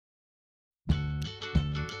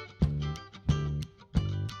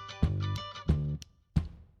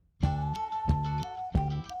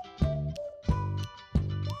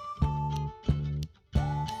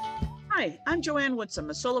Hi, I'm Joanne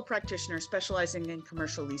Woodsum, a solo practitioner specializing in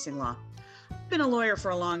commercial leasing law. I've been a lawyer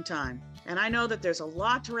for a long time, and I know that there's a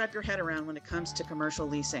lot to wrap your head around when it comes to commercial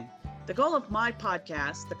leasing. The goal of my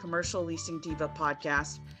podcast, the Commercial Leasing Diva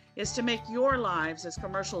podcast, is to make your lives as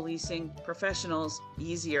commercial leasing professionals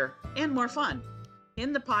easier and more fun.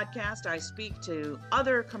 In the podcast, I speak to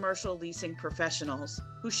other commercial leasing professionals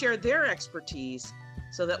who share their expertise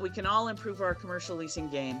so that we can all improve our commercial leasing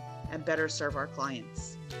game and better serve our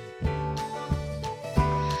clients.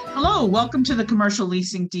 Hello, welcome to the Commercial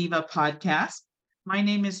Leasing Diva podcast. My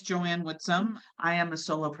name is Joanne Woodsum. I am a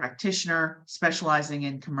solo practitioner specializing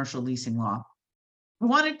in commercial leasing law. I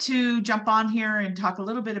wanted to jump on here and talk a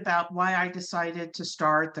little bit about why I decided to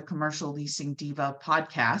start the Commercial Leasing Diva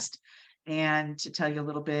podcast and to tell you a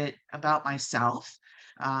little bit about myself.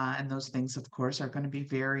 And those things, of course, are going to be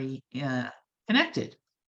very connected.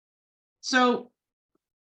 So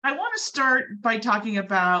I want to start by talking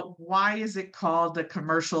about why is it called the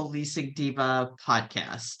Commercial Leasing Diva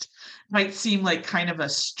podcast. Might seem like kind of a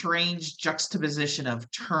strange juxtaposition of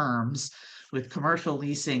terms with commercial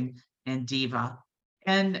leasing and diva.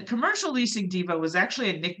 And Commercial Leasing Diva was actually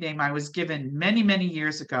a nickname I was given many, many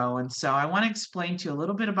years ago. And so I want to explain to you a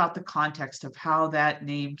little bit about the context of how that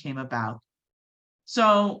name came about.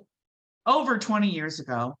 So over 20 years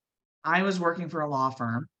ago, I was working for a law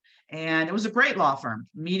firm. And it was a great law firm,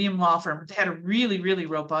 medium law firm. They had a really, really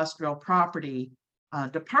robust real property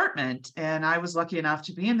department. And I was lucky enough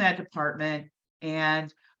to be in that department.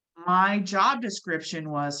 And my job description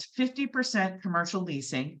was 50% commercial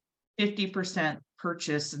leasing, 50%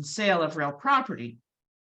 purchase and sale of real property.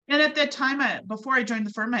 And at that time, before I joined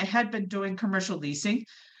the firm, I had been doing commercial leasing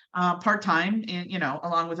part-time,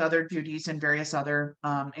 along with other duties and various other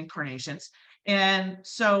incarnations. And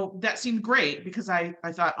so that seemed great because I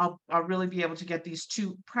thought I'll really be able to get these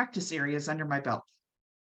two practice areas under my belt.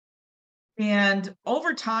 And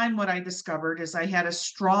over time, what I discovered is I had a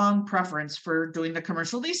strong preference for doing the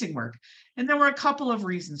commercial leasing work. And there were a couple of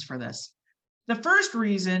reasons for this. The first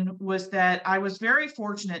reason was that I was very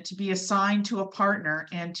fortunate to be assigned to a partner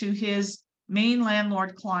and to his main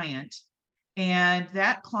landlord client. And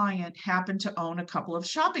that client happened to own a couple of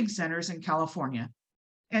shopping centers in California.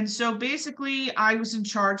 And so basically, I was in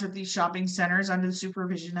charge of these shopping centers under the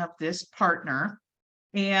supervision of this partner.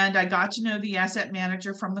 And I got to know the asset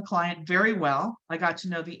manager from the client very well. I got to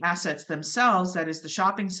know the assets themselves, that is the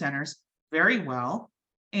shopping centers, very well.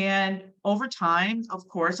 And over time, of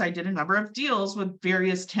course, I did a number of deals with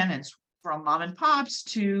various tenants, from mom and pops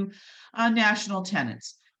to national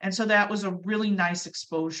tenants. And so that was a really nice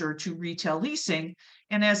exposure to retail leasing.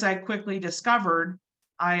 And as I quickly discovered,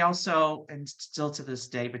 I also, and still to this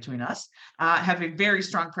day between us, have a very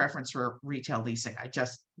strong preference for retail leasing. I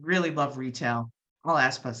just really love retail, all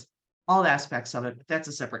aspects of it, but that's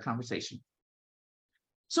a separate conversation.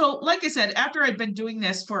 So like I said, after I'd been doing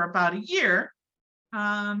this for about a year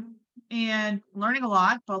and learning a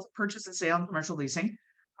lot, both purchase and sale and commercial leasing,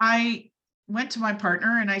 I went to my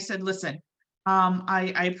partner and I said, listen,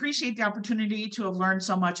 I appreciate the opportunity to have learned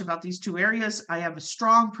so much about these two areas. I have a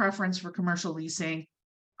strong preference for commercial leasing.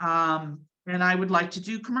 And I would like to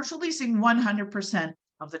do commercial leasing 100%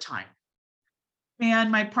 of the time.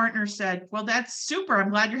 And my partner said, well, that's super. I'm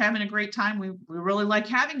glad you're having a great time. We really like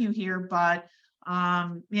having you here, but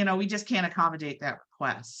we just can't accommodate that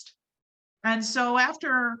request. And so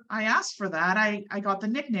after I asked for that, I got the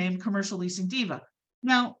nickname Commercial Leasing Diva.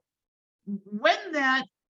 Now, when that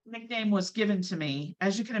nickname was given to me,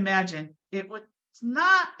 as you can imagine, it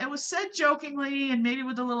was said jokingly and maybe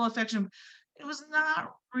with a little affection. It was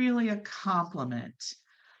not really a compliment.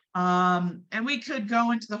 And we could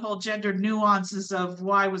go into the whole gender nuances of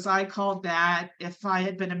why was I called that? If I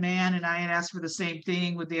had been a man and I had asked for the same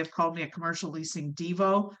thing, would they have called me a commercial leasing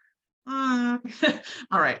divo? All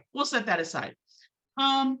right, we'll set that aside.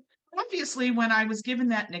 Obviously, when I was given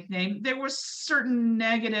that nickname, there were certain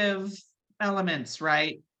negative elements,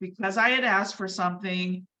 right? Because I had asked for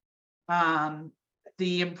something.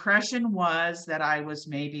 The impression was that I was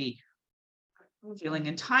maybe feeling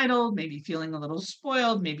entitled, maybe feeling a little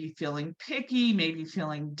spoiled, maybe feeling picky, maybe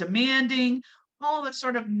feeling demanding, all the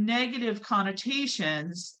sort of negative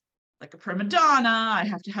connotations, like a prima donna, I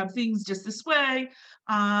have to have things just this way,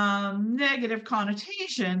 negative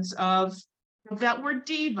connotations of that word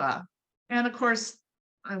diva. And of course,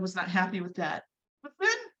 I was not happy with that. But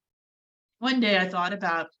then one day I thought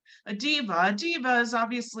about a diva. A diva is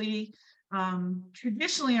obviously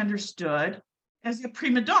traditionally understood as the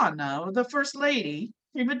prima donna, or the first lady,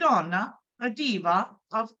 prima donna, a diva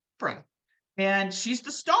of opera. And she's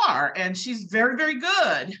the star, and she's very, very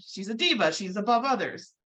good. She's a diva. She's above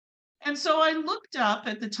others. And so I looked up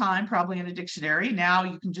at the time, probably in a dictionary. Now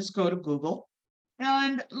you can just go to Google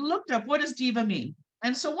and looked up what does diva mean.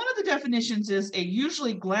 And so one of the definitions is a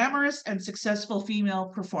usually glamorous and successful female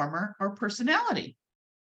performer or personality.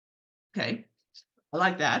 Okay, I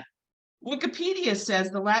like that. Wikipedia says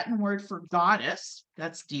the Latin word for goddess,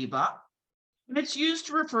 that's diva, and it's used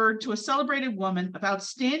to refer to a celebrated woman of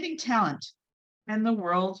outstanding talent in the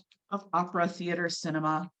world of opera, theater,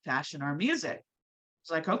 cinema, fashion, or music.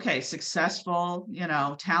 It's like, okay, successful,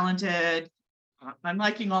 talented. I'm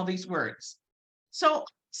liking all these words. So I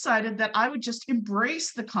decided that I would just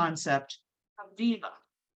embrace the concept of diva.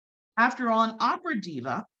 After all, an opera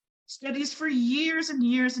diva studies for years and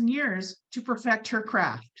years and years to perfect her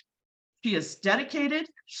craft. She is dedicated,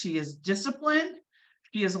 she is disciplined,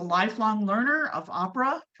 she is a lifelong learner of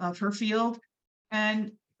opera, of her field,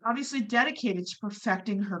 and obviously dedicated to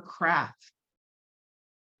perfecting her craft.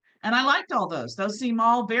 And I liked all those. Those seem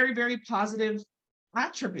all very, very positive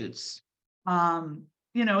attributes.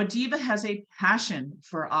 A diva has a passion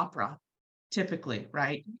for opera, typically,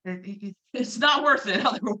 right? It's not worth it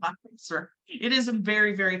otherwise. It is a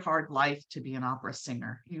very, very hard life to be an opera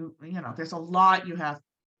singer. There's a lot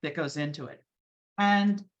that goes into it.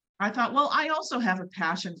 And I thought, well, I also have a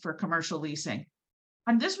passion for commercial leasing.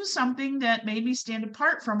 And this was something that made me stand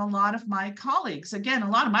apart from a lot of my colleagues. Again, a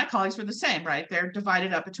lot of my colleagues were the same, right? They're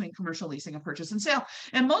divided up between commercial leasing and purchase and sale.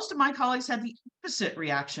 And most of my colleagues had the opposite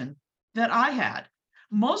reaction that I had.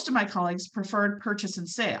 Most of my colleagues preferred purchase and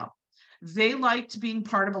sale. They liked being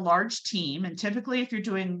part of a large team. And typically, if you're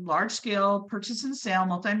doing large scale purchase and sale,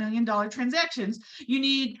 multi-million-dollar transactions, you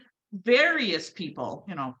need various people,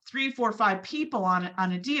 3, 4, 5 people on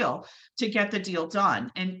a deal to get the deal done.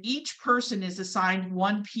 And each person is assigned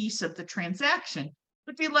one piece of the transaction,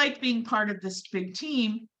 but they like being part of this big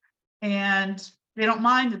team and they don't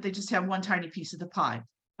mind that they just have one tiny piece of the pie.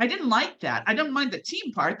 I didn't like that. I don't mind the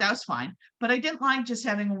team part, that was fine, but I didn't like just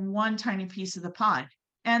having one tiny piece of the pie.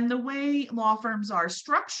 And the way law firms are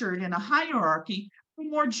structured in a hierarchy,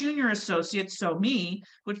 more junior associates, so me,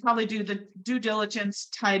 would probably do the due diligence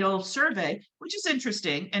title survey, which is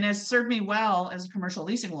interesting and has served me well as a commercial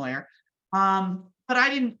leasing lawyer. But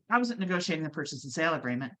I wasn't negotiating the purchase and sale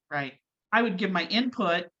agreement, right? I would give my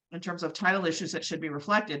input in terms of title issues that should be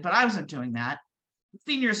reflected, but I wasn't doing that. The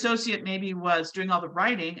senior associate maybe was doing all the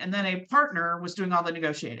writing, and then a partner was doing all the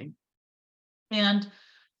negotiating. And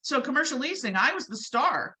so commercial leasing, I was the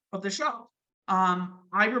star of the show.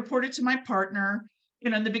 I reported to my partner.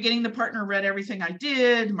 In the beginning, the partner read everything I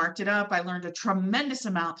did, marked it up. I learned a tremendous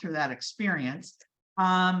amount through that experience.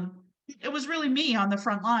 It was really me on the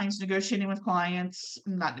front lines negotiating with clients,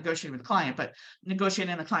 not negotiating with the client, but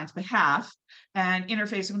negotiating on the client's behalf and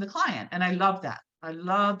interfacing with the client. And I love that. I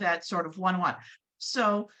love that sort of one-on-one.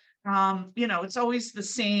 So, it's always the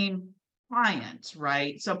same client,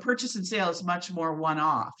 right? So purchase and sale is much more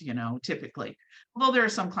one-off, typically. Although there are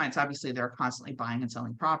some clients, obviously, they're constantly buying and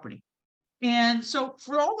selling property. And so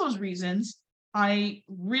for all those reasons, I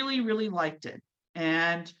really, really liked it.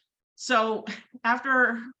 And so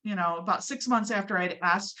after, about 6 months after I'd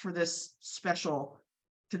asked for this special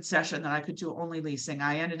concession that I could do only leasing,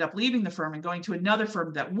 I ended up leaving the firm and going to another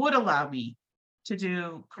firm that would allow me to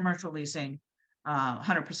do commercial leasing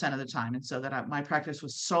 100% of the time. And so that my practice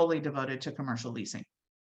was solely devoted to commercial leasing.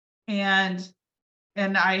 And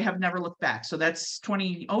I have never looked back. So that's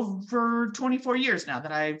over 24 years now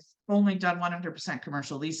that I've only done 100%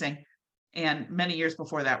 commercial leasing, and many years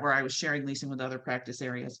before that where I was sharing leasing with other practice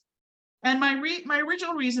areas. And my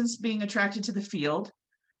original reasons being attracted to the field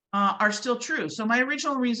are still true. So my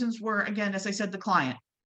original reasons were, again, as I said, the client,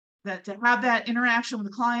 that to have that interaction with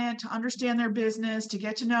the client, to understand their business, to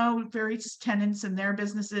get to know various tenants and their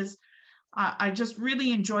businesses. I just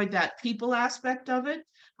really enjoyed that people aspect of it.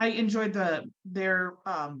 I enjoyed the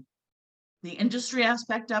industry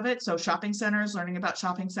aspect of it. So shopping centers, learning about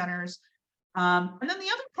shopping centers. And then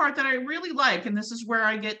the other part that I really like, and this is where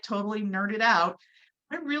I get totally nerded out,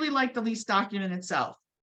 I really like the lease document itself.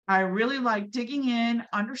 I really like digging in,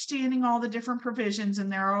 understanding all the different provisions,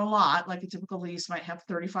 and there are a lot, like a typical lease might have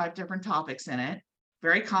 35 different topics in it,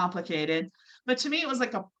 very complicated. But to me, it was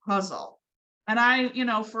like a puzzle. And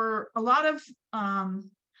for a lot of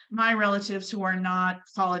my relatives who are not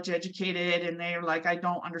college educated and they're like, I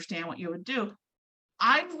don't understand what you would do,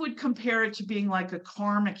 I would compare it to being like a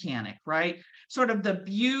car mechanic, right? Sort of the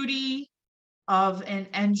beauty of an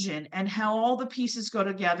engine and how all the pieces go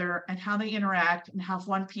together and how they interact, and how if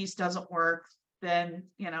one piece doesn't work, then,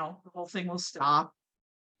 the whole thing will stop.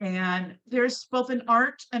 And there's both an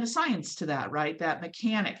art and a science to that, right? That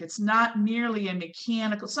mechanic. It's not merely a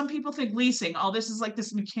mechanical. Some people think leasing, oh, this is like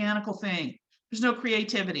this mechanical thing. There's no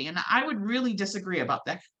creativity. And I would really disagree about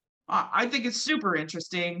that. I think it's super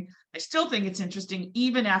interesting. I still think it's interesting,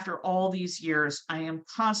 even after all these years. I am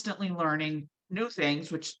constantly learning new things,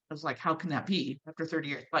 which is like, how can that be after 30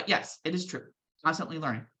 years? But yes, it is true. Constantly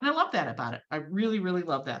learning. And I love that about it. I really, really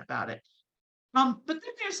love that about it. But then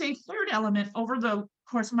there's a third element over the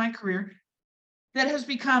course of my career that has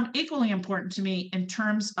become equally important to me in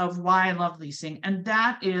terms of why I love leasing, and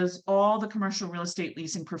that is all the commercial real estate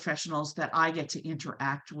leasing professionals that I get to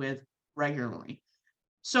interact with regularly.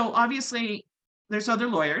 So obviously, there's other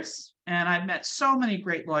lawyers, and I've met so many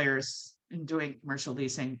great lawyers in doing commercial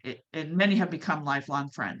leasing, and many have become lifelong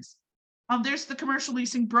friends. There's the commercial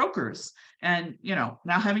leasing brokers, and now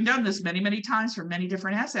having done this many, many times for many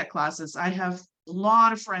different asset classes, I have a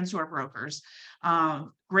lot of friends who are brokers.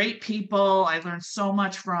 Great people. I learned so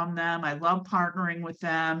much from them. I love partnering with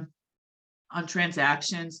them on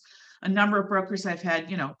transactions. A number of brokers I've had,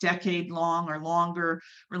 decade long or longer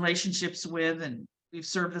relationships with, and we've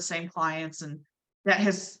served the same clients, and that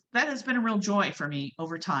has been a real joy for me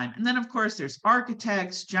over time. And then of course there's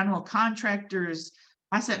architects, general contractors,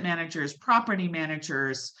 asset managers, property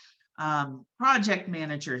managers, project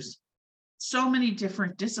managers. So many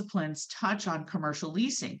different disciplines touch on commercial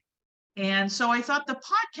leasing. And so I thought the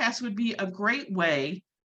podcast would be a great way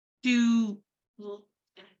to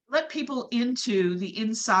let people into the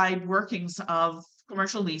inside workings of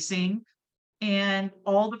commercial leasing and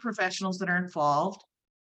all the professionals that are involved,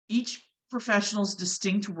 each professional's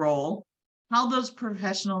distinct role, how those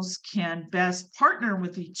professionals can best partner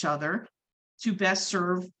with each other to best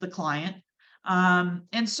serve the client.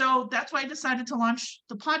 And so that's why I decided to launch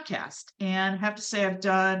the podcast. And I have to say, I've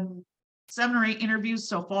done 7 or 8 interviews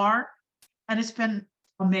so far, and it's been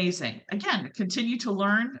amazing. Again, continue to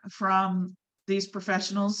learn from these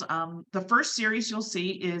professionals. The first series you'll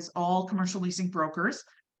see is all commercial leasing brokers.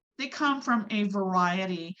 They come from a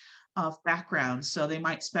variety of backgrounds. So they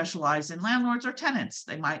might specialize in landlords or tenants.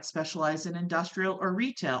 They might specialize in industrial or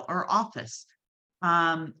retail or office.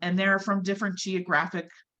 And they're from different geographic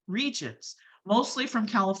regions, mostly from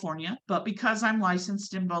California. But because I'm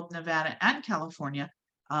licensed in both Nevada and California,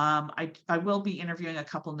 I will be interviewing a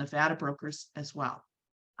couple Nevada brokers as well.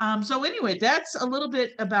 So anyway, that's a little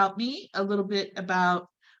bit about me, a little bit about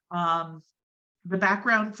the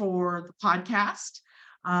background for the podcast.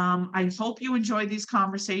 I hope you enjoy these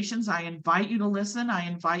conversations. I invite you to listen. I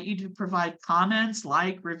invite you to provide comments,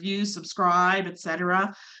 like, review, subscribe,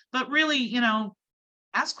 etc. But really,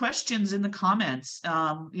 ask questions in the comments,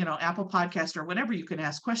 Apple Podcast or whatever, you can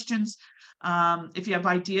ask questions. If you have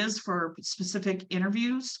ideas for specific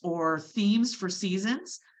interviews or themes for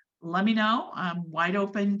seasons, let me know. I'm wide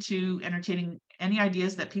open to entertaining any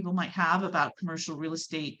ideas that people might have about commercial real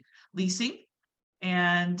estate leasing.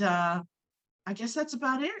 And I guess that's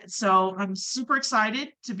about it. So I'm super excited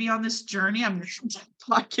to be on this journey. I'm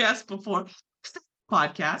podcast before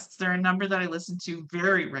podcasts. There are a number that I listen to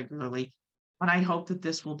very regularly, and I hope that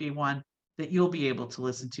this will be one that you'll be able to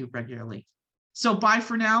listen to regularly. So bye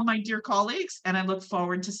for now, my dear colleagues, and I look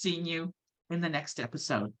forward to seeing you in the next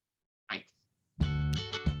episode. Bye.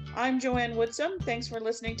 I'm Joanne Woodsum. Thanks for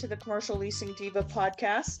listening to the Commercial Leasing Diva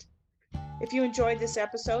podcast. If you enjoyed this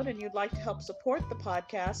episode and you'd like to help support the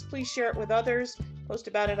podcast, please share it with others, post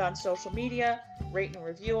about it on social media, rate and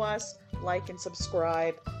review us, like and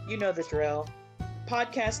subscribe. You know the drill. The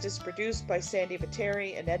podcast is produced by Sandy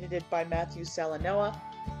Viteri and edited by Matthew Salanoa.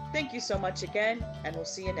 Thank you so much again, and we'll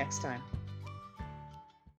see you next time.